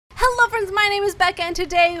Hello friends, my name is Becca and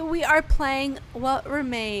today we are playing What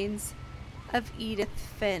Remains of Edith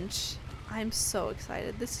Finch. I'm so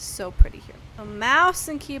excited. This is so pretty here. A mouse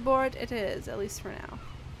and keyboard it is, at least for now.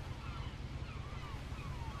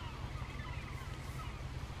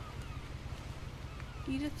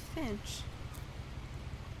 Edith Finch.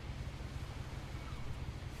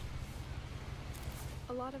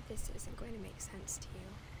 A lot of this isn't going to make sense to you,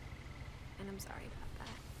 and I'm sorry about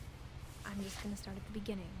that. I'm just going to start at the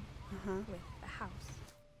beginning with the house.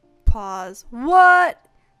 Pause. What?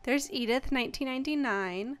 There's Edith,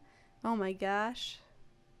 1999. Oh my gosh.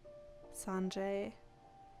 Sanjay.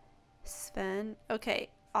 Sven. Okay,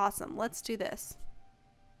 awesome. Let's do this.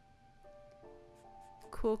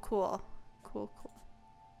 Cool, cool. Cool, cool.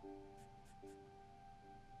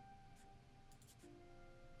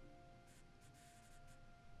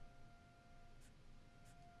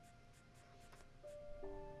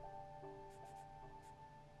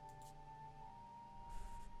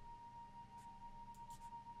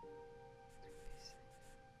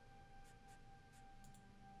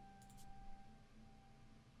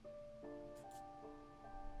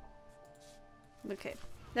 Okay,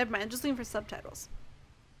 never mind. I'm just looking for subtitles.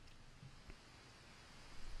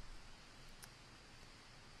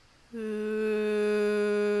 Ooh.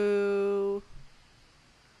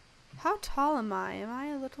 How tall am I? Am I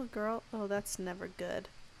a little girl? Oh, that's never good.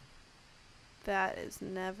 That is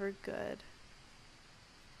never good.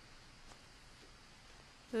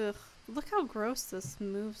 Ugh. Look how gross this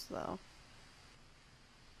moves, though.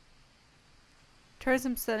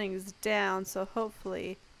 Tourism settings down, so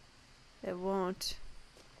hopefully it won't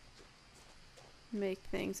make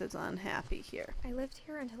things as unhappy here. I lived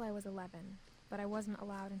here until I was 11, but I wasn't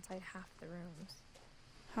allowed inside half the rooms.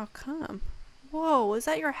 How come? Whoa, is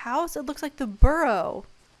that your house? It looks like the burrow.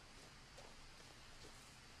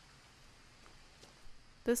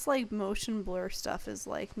 This like motion blur stuff is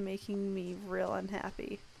like making me real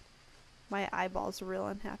unhappy. My eyeballs are real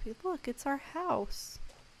unhappy. Look, it's our house.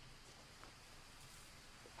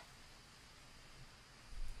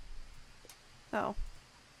 Oh.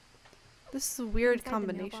 This is a weird Inside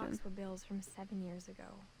combination. The mailbox were bills from 7 years ago,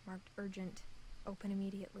 marked urgent, open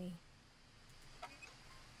immediately.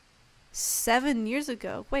 7 years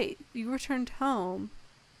ago? Wait, you returned home.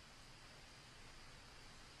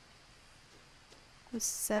 It was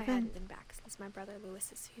 7? I hadn't been back since my brother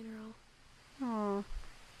Lewis's funeral. Oh.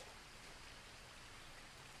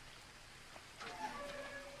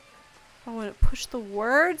 Oh, and it pushed the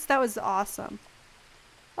words? That was awesome.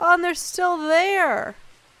 Oh, and they're still there.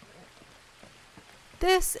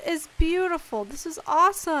 This is beautiful. This is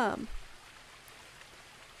awesome.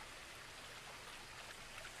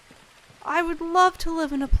 I would love to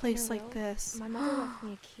live in a place like this. My mother left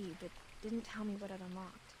me a key, but didn't tell me what it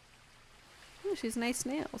unlocked. Oh, she's nice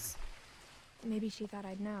nails. Maybe she thought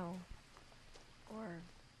I'd know. Or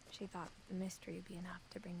she thought the mystery would be enough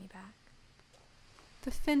to bring me back.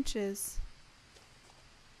 The Finches.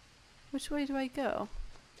 Which way do I go?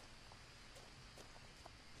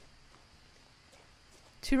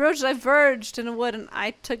 Two roads diverged in a wood, and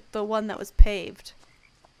I took the one that was paved.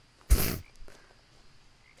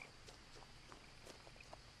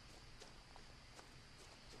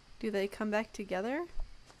 Do they come back together?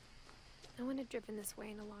 No one had driven this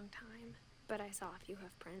way in a long time, but I saw a few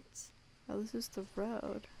hoof prints. Oh, this is the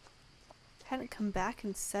road. Hadn't come back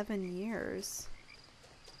in 7 years.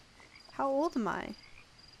 How old am I?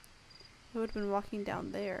 I would have been walking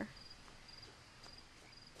down there.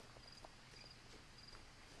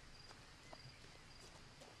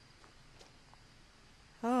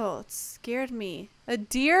 Oh, it scared me. A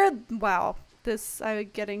deer? Wow. I'm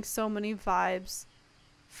getting so many vibes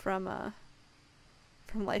from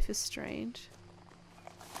Life is Strange.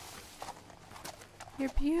 You're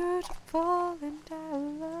beautiful and I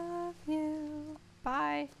love you.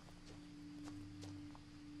 Bye.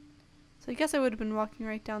 So I guess I would have been walking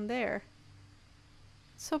right down there.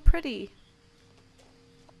 So pretty.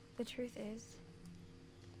 The truth is,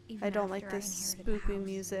 even I don't like after this I inherited the spoopy house,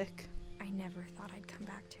 music. I never thought I'd come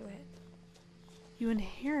back to it. You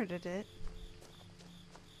inherited it?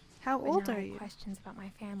 How But old now are I have you? questions about my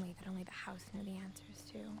family that only the house knew the answers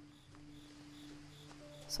to.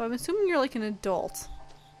 So I'm assuming you're like an adult.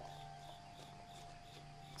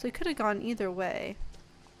 So it could have gone either way.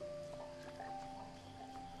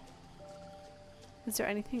 Is there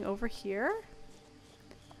anything over here?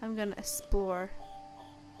 I'm gonna explore.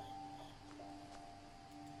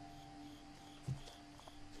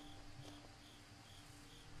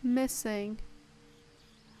 Missing.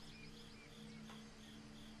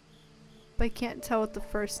 But I can't tell what the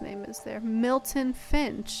first name is there. Milton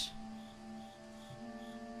Finch.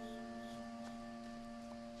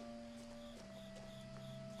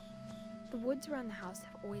 The woods around the house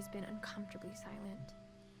have always been uncomfortably silent.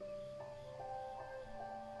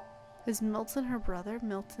 Is Milton her brother?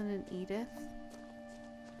 Milton and Edith?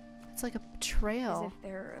 It's like a trail. As if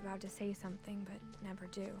they're about to say something, but never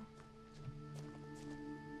do.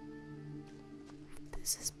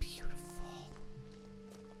 This is beautiful.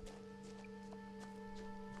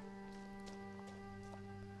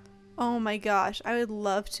 Oh my gosh, I would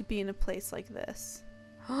love to be in a place like this.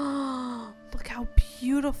 Look how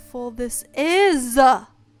beautiful this is!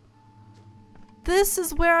 This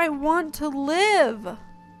is where I want to live!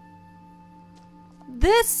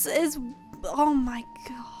 This is... Oh my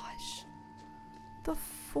gosh. The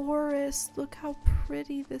forest. Look how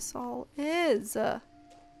pretty this all is.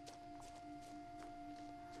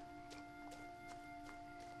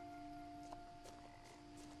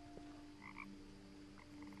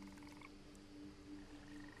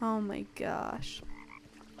 Oh my gosh.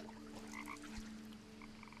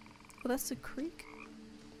 Well, that's a creek.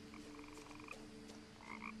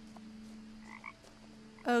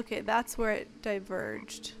 Okay, that's where it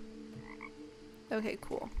diverged. Okay,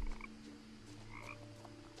 cool.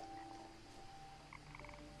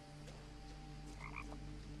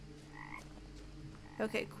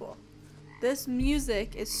 Okay, cool. This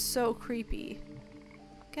music is so creepy.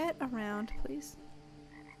 Get around, please.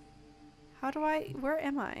 How do I... Where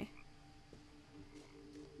am I?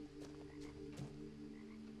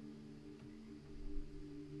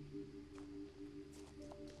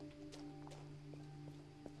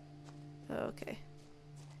 Okay.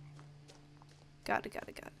 Got it.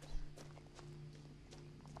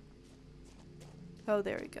 Oh,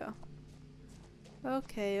 there we go.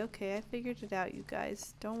 Okay, I figured it out, you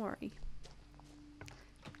guys. Don't worry.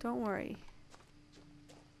 Don't worry.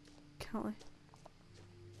 Can't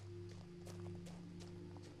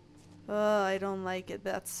Oh, I don't like it.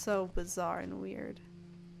 That's so bizarre and weird.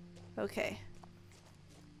 Okay.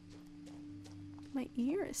 My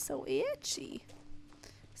ear is so itchy.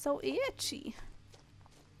 So itchy.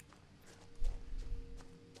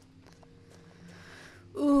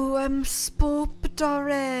 Ooh, I'm spooked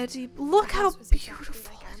already. Look how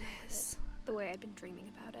beautiful it is. The way I'd been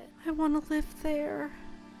dreaming about it. I want to live there.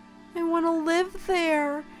 I want to live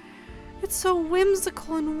there. It's so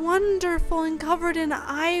whimsical and wonderful and covered in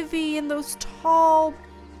ivy in those tall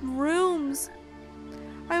rooms.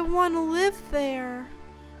 I want to live there.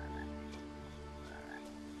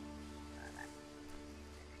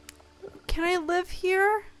 Can I live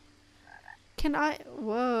here? Can I?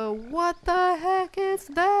 Whoa, what the heck is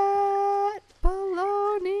that?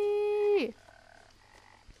 Baloney!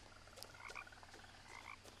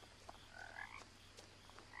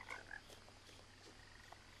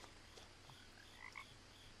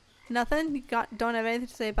 Nothing? You don't have anything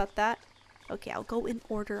to say about that? Okay, I'll go in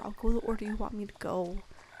order. I'll go the order you want me to go.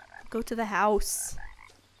 I'll go to the house.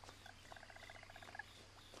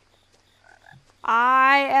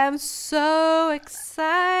 I am so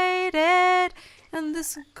excited! And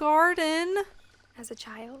this garden. As a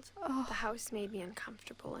child, the house made me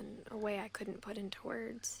uncomfortable in a way I couldn't put into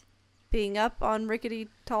words. Being up on rickety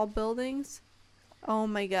tall buildings? Oh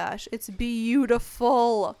my gosh, it's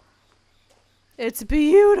beautiful! It's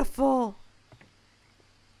beautiful!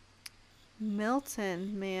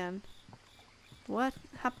 Milton, man. What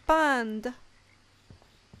happened?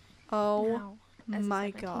 Oh my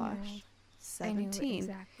gosh. 17.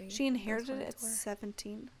 Exactly she inherited it at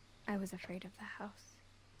 17. I was afraid of the house.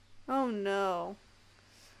 Oh no.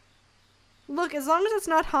 Look, as long as it's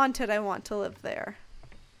not haunted, I want to live there.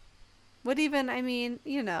 What even, I mean,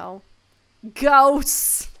 you know.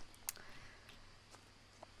 Ghosts!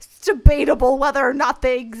 It's debatable whether or not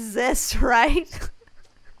they exist, right?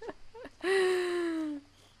 I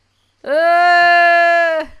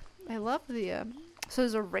love the, so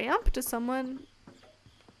there's a ramp to someone...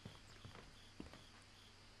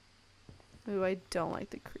 Ooh, I don't like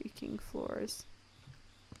the creaking floors.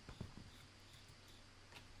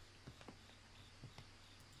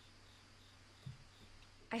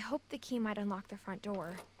 I hoped the key might unlock the front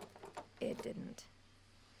door. It didn't.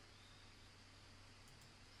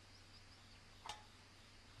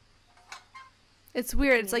 It's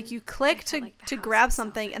weird. It's like you click to grab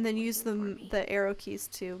something and then use the arrow keys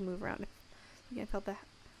to move around. I felt that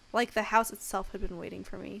like the house itself had been waiting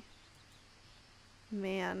for me.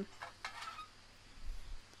 Man.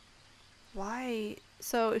 Why?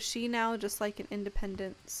 So is she now just like an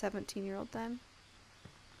independent 17-year-old then?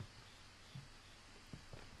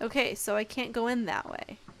 Okay, so I can't go in that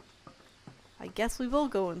way. I guess we will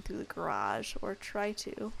go in through the garage, or try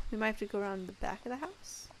to. We might have to go around the back of the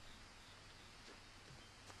house.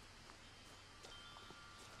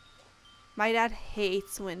 My dad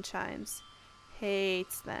hates wind chimes.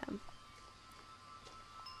 Hates them.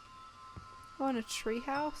 Oh, and a tree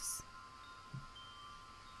house?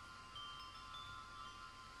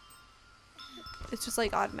 It's just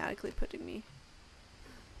like automatically putting me.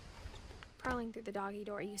 Crawling through the doggy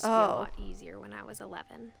door used to be a lot easier when I was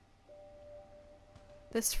 11.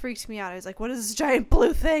 This freaked me out. I was like, what is this giant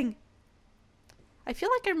blue thing? I feel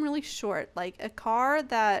like I'm really short. Like a car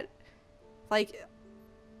that, like,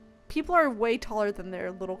 people are way taller than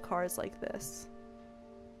their little cars like this.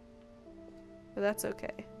 But that's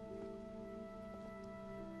okay.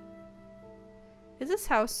 Is this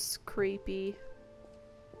house creepy?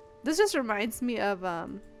 This just reminds me of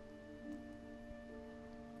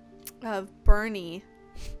Bernie.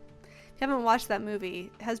 If you haven't watched that movie,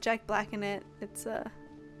 it has Jack Black in it.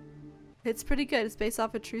 It's pretty good. It's based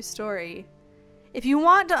off a true story. If you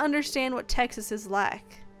want to understand what Texas is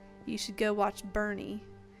like, you should go watch Bernie,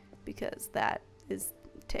 because that is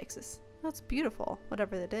Texas. That's beautiful,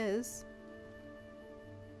 whatever that is.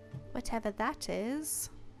 Whatever that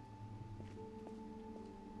is.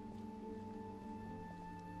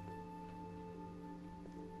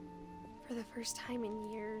 For the first time in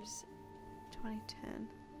years. 2010.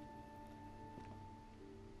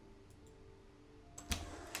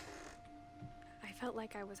 I felt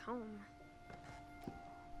like I was home.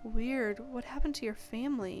 Weird. What happened to your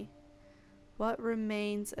family? What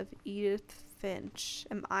remains of Edith Finch?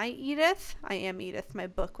 Am I Edith? I am Edith. My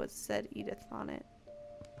book said Edith on it.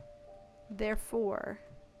 Therefore.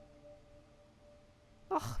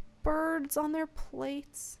 Ugh, birds on their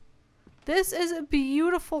plates. This is a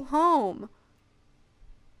beautiful home.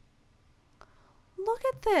 Look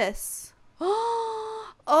at this.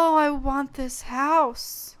 Oh, I want this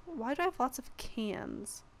house. Why do I have lots of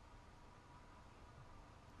cans?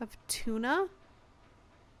 Of tuna?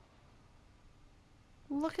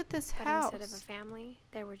 Look at this house. But instead of a family,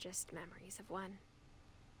 there were just memories of one.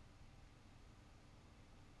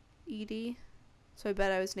 Edie. So I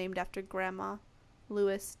bet I was named after Grandma.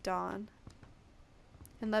 Lewis Dawn.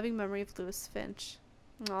 In loving memory of Lewis Finch.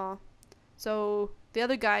 Aw. So the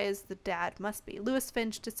other guy is the dad. Must be. Lewis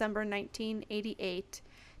Finch, December 1988.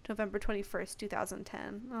 November 21st,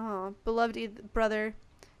 2010. Oh, beloved brother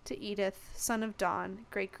to Edith, son of Dawn,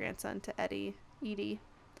 great-grandson to Edie.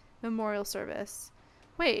 Memorial service.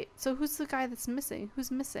 Wait, so who's the guy that's missing? Who's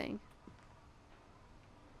missing?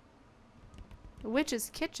 The Witch's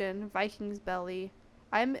Kitchen, Viking's Belly.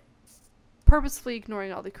 I'm purposefully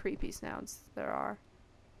ignoring all the creepy sounds there are.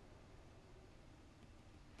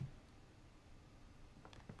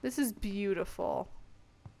 This is beautiful.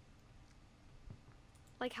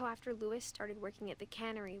 Like how after Lewis started working at the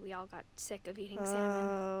cannery, we all got sick of eating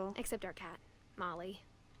salmon. Except our cat, Molly.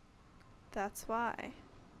 That's why.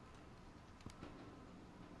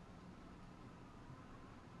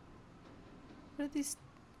 What are these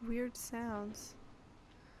weird sounds?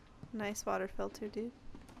 Nice water filter, dude.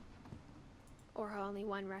 Or how only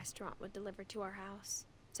one restaurant would deliver to our house.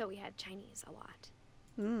 So we had Chinese a lot.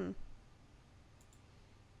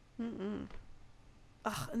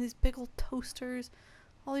 Ugh, and these big old toasters.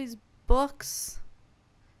 All these books.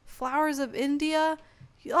 Flowers of India.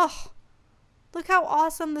 Ugh. Look how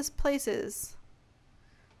awesome this place is.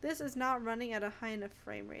 This is not running at a high enough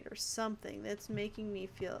frame rate or something that's making me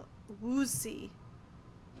feel woozy.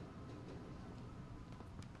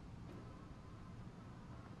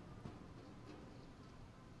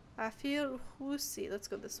 I feel woozy. Let's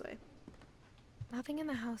go this way. Nothing in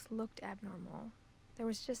the house looked abnormal. There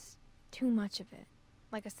was just too much of it.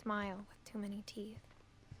 Like a smile with too many teeth.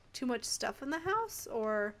 Too much stuff in the house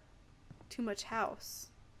or too much house?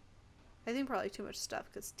 I think probably too much stuff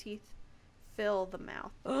because teeth fill the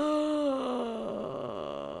mouth.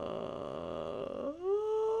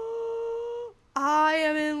 I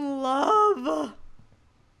am in love.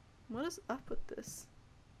 What is up with this?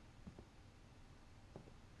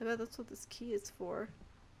 I bet that's what this key is for.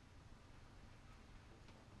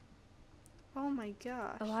 Oh my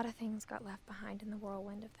gosh. A lot of things got left behind in the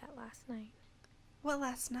whirlwind of that last night. What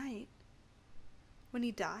last night? When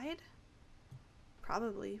he died?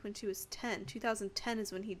 Probably when she was 10. 2010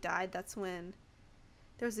 is when he died. That's when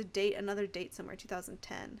there was a date, another date somewhere,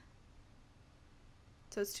 2010.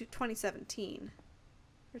 So it's 2017.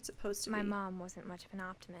 Or it's supposed to be. My mom wasn't much of an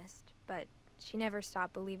optimist, but she never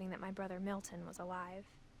stopped believing that my brother Milton was alive.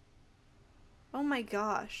 Oh my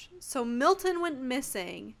gosh. So Milton went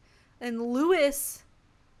missing and Lewis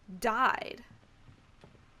died.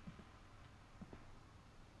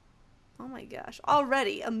 Oh my gosh.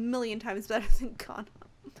 Already a million times better than Gone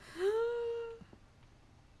Home.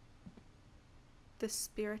 The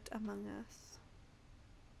spirit among us.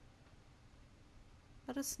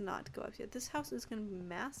 Let us not go up yet. This house is going to be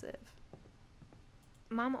massive.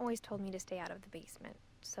 Mom always told me to stay out of the basement,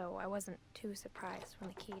 so I wasn't too surprised when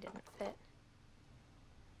the key didn't fit.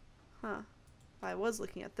 Huh. I was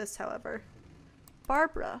looking at this, however.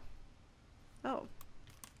 Barbara. Oh.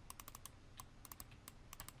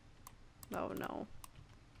 Oh no.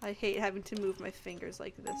 I hate having to move my fingers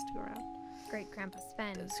like this to go around. Great-Grandpa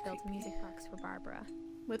Sven built a music box for Barbara.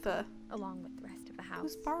 With a... Along with the rest of the house.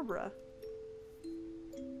 Who's Barbara?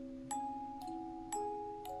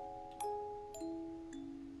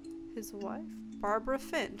 His wife? Barbara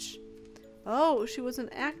Finch. Oh, she was an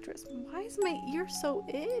actress. Why is my ear so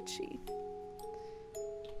itchy?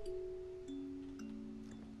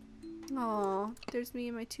 Aw, there's me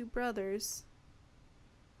and my two brothers.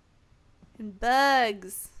 And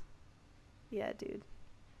bugs. Yeah, dude.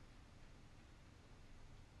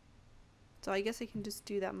 So I guess I can just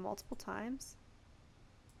do that multiple times.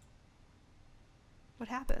 What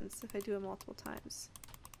happens if I do it multiple times?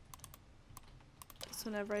 Just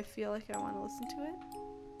whenever I feel like I want to listen to it.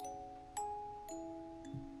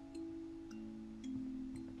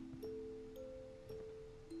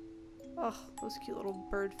 Oh, those cute little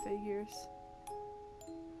bird figures.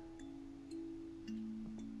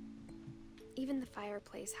 Even the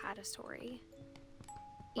fireplace had a story.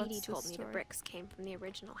 What's Edie told the me story? the bricks came from the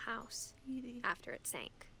original house Edie. after it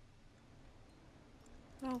sank.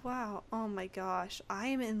 Oh wow. Oh my gosh. I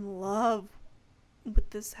am in love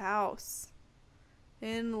with this house.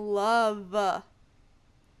 In love.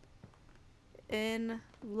 In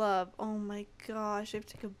love. Oh my gosh. I have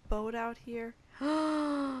to take a boat out here.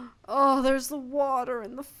 Oh, there's the water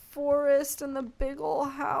and the forest and the big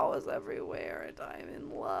old house everywhere, and I'm in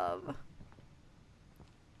love.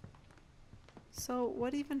 So,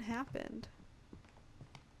 what even happened?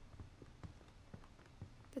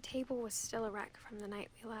 The table was still a wreck from the night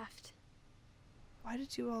we left. Why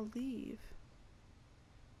did you all leave?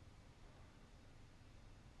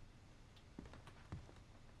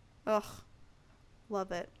 Ugh.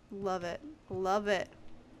 Love it. Love it. Love it.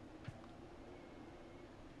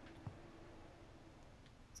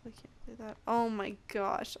 So I can't play that. Oh my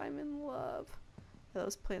gosh, I'm in love.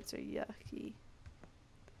 Those plants are yucky.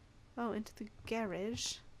 Oh, into the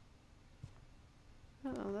garage.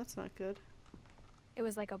 Oh, that's not good. It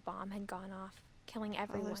was like a bomb had gone off, killing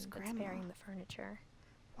everyone there's but Grandma. sparing the furniture.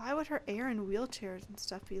 Why would her air and wheelchairs and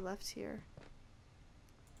stuff be left here?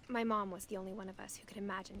 My mom was the only one of us who could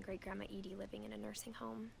imagine Great-Grandma Edie living in a nursing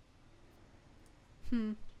home.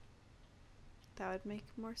 That would make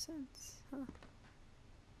more sense, huh?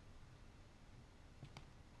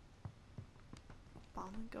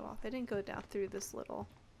 Bomb would go off. I didn't go down through this little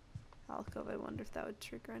alcove. I wonder if that would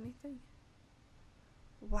trigger anything.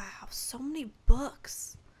 Wow, so many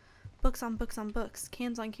books. Books on books on books.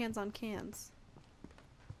 Cans on cans on cans.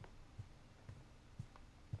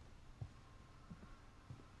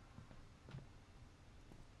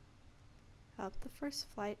 Up the first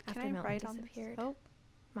flight. After Can I Milton write on this? disappeared, Oh,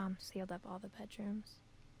 Mom sealed up all the bedrooms.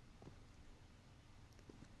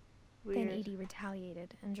 weird. Then Edie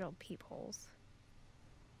retaliated and drilled peepholes.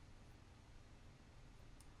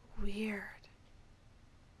 Weird.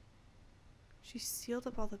 She sealed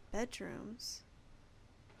up all the bedrooms.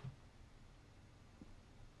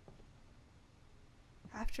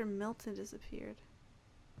 After Milton disappeared.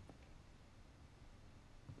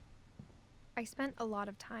 I spent a lot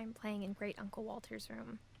of time playing in Great Uncle Walter's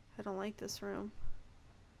room. I don't like this room.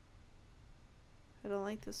 I don't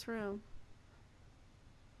like this room.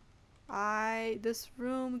 This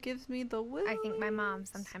room gives me the willies. I think my mom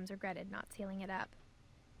sometimes regretted not sealing it up.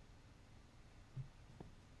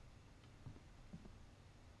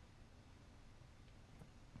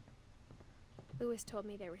 Lewis told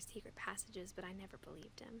me there were secret passages, but I never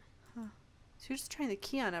believed him. Huh. So you're just trying the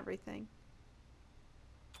key on everything.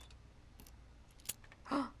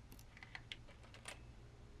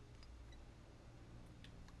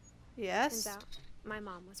 Yes? Turns out, my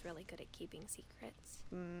mom was really good at keeping secrets.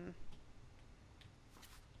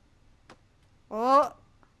 Oh!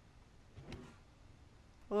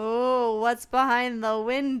 Oh, what's behind the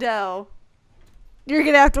window? You're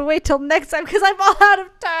gonna have to wait till next time because I'm all out of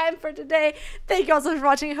time for today. Thank you all so much for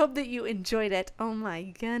watching. I hope that you enjoyed it. Oh my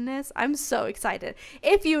goodness. I'm so excited.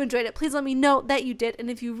 If you enjoyed it, please let me know that you did. And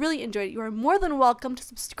if you really enjoyed it, you are more than welcome to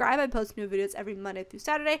subscribe. I post new videos every Monday through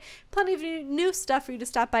Saturday. Plenty of new stuff for you to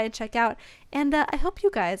stop by and check out. And I hope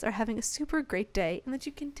you guys are having a super great day and that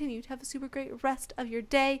you continue to have a super great rest of your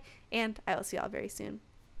day. And I will see y'all very soon.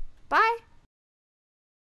 Bye.